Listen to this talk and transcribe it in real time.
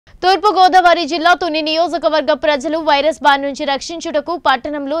తూర్పు గోదావరి జిల్లా తుని నియోజకవర్గ ప్రజలు వైరస్ బారి నుంచి రక్షించుటకు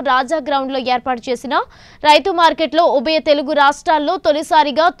పట్టణంలో రాజా గ్రౌండ్ లో ఏర్పాటు చేసిన రైతు మార్కెట్లో ఉభయ తెలుగు రాష్ట్రాల్లో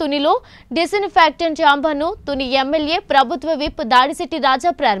తొలిసారిగా తునిలో డిసిన్ఫెక్టెంట్ ఛాంబర్ను తుని ఎమ్మెల్యే ప్రభుత్వ విప్ దాడిశెట్టి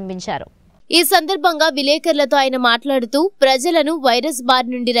రాజా ప్రారంభించారు। ఈ సందర్భంగా విలేకరులతో ఆయన మాట్లాడుతూ ప్రజలను వైరస్ బారి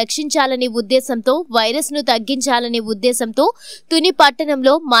నుండి రక్షించాలనే ఉద్దేశంతో వైరస్ ను తగ్గించాలనే ఉద్దేశంతో తుని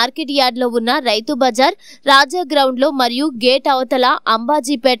పట్టణంలో మార్కెట్ యార్డ్ లో ఉన్న రైతు బజార్ రాజా గ్రౌండ్ లో మరియు గేట్ అవతల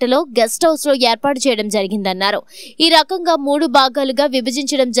అంబాజీపేటలో గెస్ట్ హౌస్ లో ఏర్పాటు చేయడం జరిగిందన్నారు। ఈ రకంగా 3 భాగాలుగా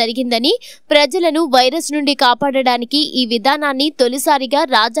విభజించడం జరిగిందని ప్రజలను వైరస్ నుండి కాపాడడానికి ఈ విధానాన్ని తొలిసారిగా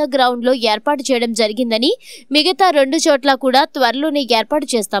రాజా గ్రౌండ్ లో ఏర్పాటు చేయడం జరిగిందని మిగతా 2 చోట్ల కూడా త్వరలోనే ఏర్పాటు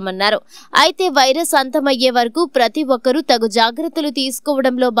చేస్తామన్నారు। అయితే వైరస్ అంతమయ్యే వరకు ప్రతి ఒక్కరూ తగు జాగ్రత్తలు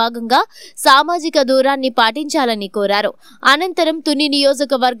తీసుకోవడంలో భాగంగా సామాజిక దూరాన్ని పాటించాలని కోరారు। అనంతరం తుని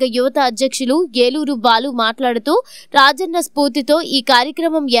నియోజకవర్గ యువత అధ్యక్షులు ఏలూరు బాలు మాట్లాడుతూ రాజన్న స్ఫూర్తితో ఈ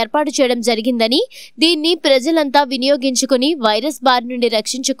కార్యక్రమం ఏర్పాటు చేయడం జరిగిందని దీన్ని ప్రజలంతా వినియోగించుకుని వైరస్ బారి నుండి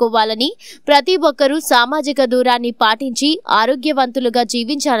రక్షించుకోవాలని ప్రతి ఒక్కరూ సామాజిక దూరాన్ని పాటించి ఆరోగ్యవంతులుగా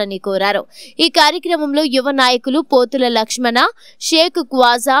జీవించాలని కోరారు। ఈ కార్యక్రమంలో యువ నాయకులు పోతుల లక్ష్మణ, షేక్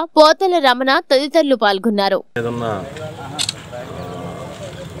క్వాజా, పోతల రమణ తదితరులు పాల్గొన్నారు।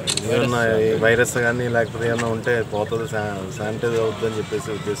 వైరస్ కానీ లేకపోతే ఏమైనా ఉంటే పోతుంది, శానిటైజ్ అవుతుందని చెప్పేసి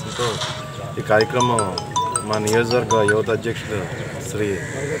ఉద్దేశంతో ఈ కార్యక్రమం మా నియోజకవర్గ యువత అధ్యక్షుడు శ్రీ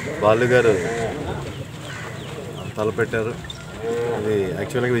బాలు గారు తలపెట్టారు। ఇది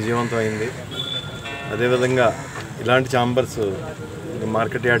యాక్చువల్గా విజయవంతం అయింది। అదేవిధంగా ఇలాంటి ఛాంబర్స్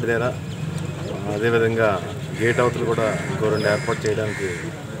మార్కెట్ యార్డ్ దగ్గర, అదేవిధంగా గేట్ అవతలు కూడా ఇంకో 2 ఏర్పాటు చేయడానికి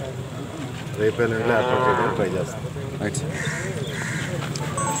రేపేళ్ళలో ఏర్పాటు చేయడానికి ట్రై చేస్తాం।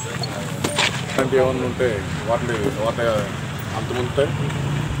 ఇలాంటి ఏమన్నా ఉంటే వాటి అంతముంటాయి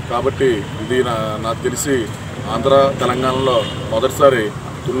కాబట్టి ఇది నాకు తెలిసి ఆంధ్ర తెలంగాణలో మొదటిసారి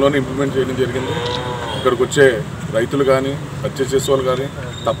తునిలోనే ఇంప్లిమెంట్ చేయడం జరిగింది। ఇక్కడికి వచ్చే రైతులు కానీ పర్చేస్ చేసే వాళ్ళు కానీ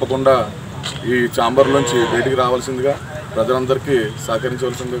తప్పకుండా ఈ ఛాంబర్లోంచి బయటికి రావాల్సిందిగా ప్రజలందరికీ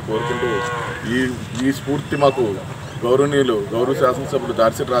సహకరించవలసిందిగా కోరుకుంటూ ఈ స్ఫూర్తి మాకు గౌరవ శాసనసభ్యుడు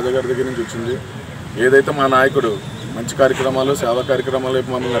దాడిశెట్టి రాజా గారి దగ్గర నుంచి వచ్చింది। ఏదైతే మా నాయకుడు మంచి కార్యక్రమాలు, సేవా కార్యక్రమాల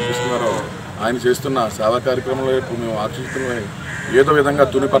వైపు మమ్మల్ని నడిపిస్తున్నారో ఆయన చేస్తున్న సేవా కార్యక్రమాల వైపు మేము ఆకర్షిస్తున్నాయి। ఏదో విధంగా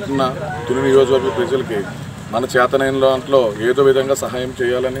తుని నియోజకవర్గ ప్రజలకి మన చేతనైన దాంట్లో ఏదో విధంగా సహాయం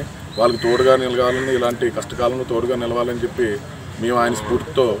చేయాలని, వాళ్ళకి తోడుగా నిలవాలని, ఇలాంటి కష్టకాలంలో తోడుగా నిలవాలని చెప్పి మేము ఆయన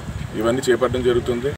స్ఫూర్తితో ఇవన్నీ చేపట్టడం జరుగుతుంది।